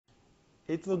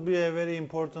It would be a very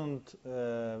important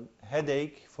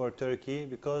headache for Turkey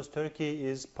because Turkey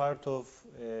is part of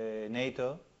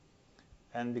NATO,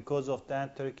 and because of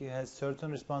that Turkey has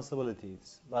certain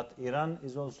responsibilities. But Iran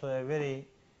is also a very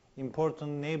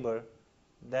important neighbor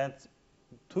that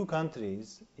two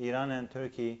countries, Iran and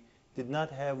Turkey, did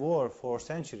not have war for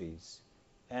centuries.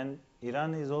 And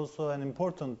Iran is also an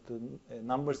important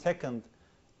number second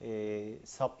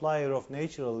supplier of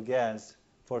natural gas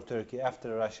for Turkey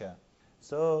after Russia.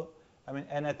 So, I mean,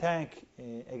 an attack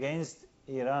against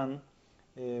Iran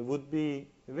would be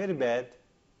very bad,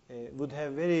 would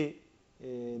have very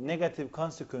negative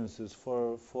consequences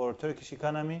for Turkish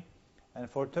economy and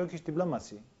for Turkish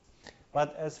diplomacy.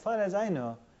 But as far as I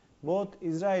know, both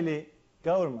Israeli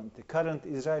government, the current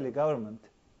Israeli government,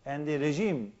 and the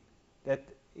regime that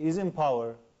is in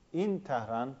power in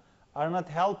Tehran are not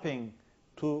helping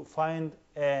to find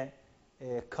a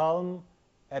calm,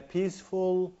 a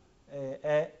peaceful,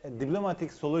 a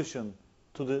diplomatic solution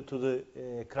to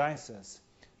the crisis.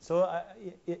 So,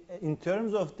 in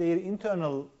terms of their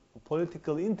internal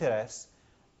political interests,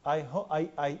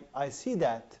 I see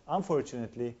that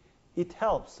unfortunately it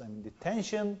helps. I mean, the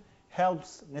tension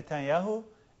helps Netanyahu,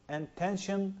 and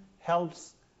tension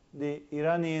helps the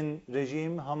Iranian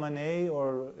regime, Khamenei,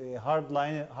 or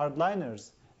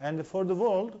hardliners. And for the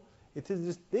world, it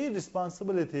is their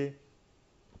responsibility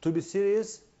to be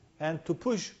serious and to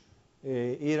push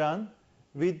Iran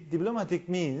with diplomatic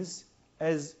means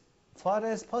as far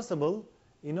as possible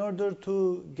in order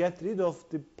to get rid of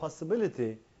the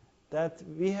possibility that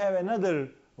we have another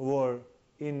war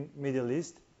in Middle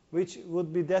East, which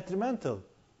would be detrimental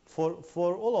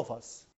for all of us.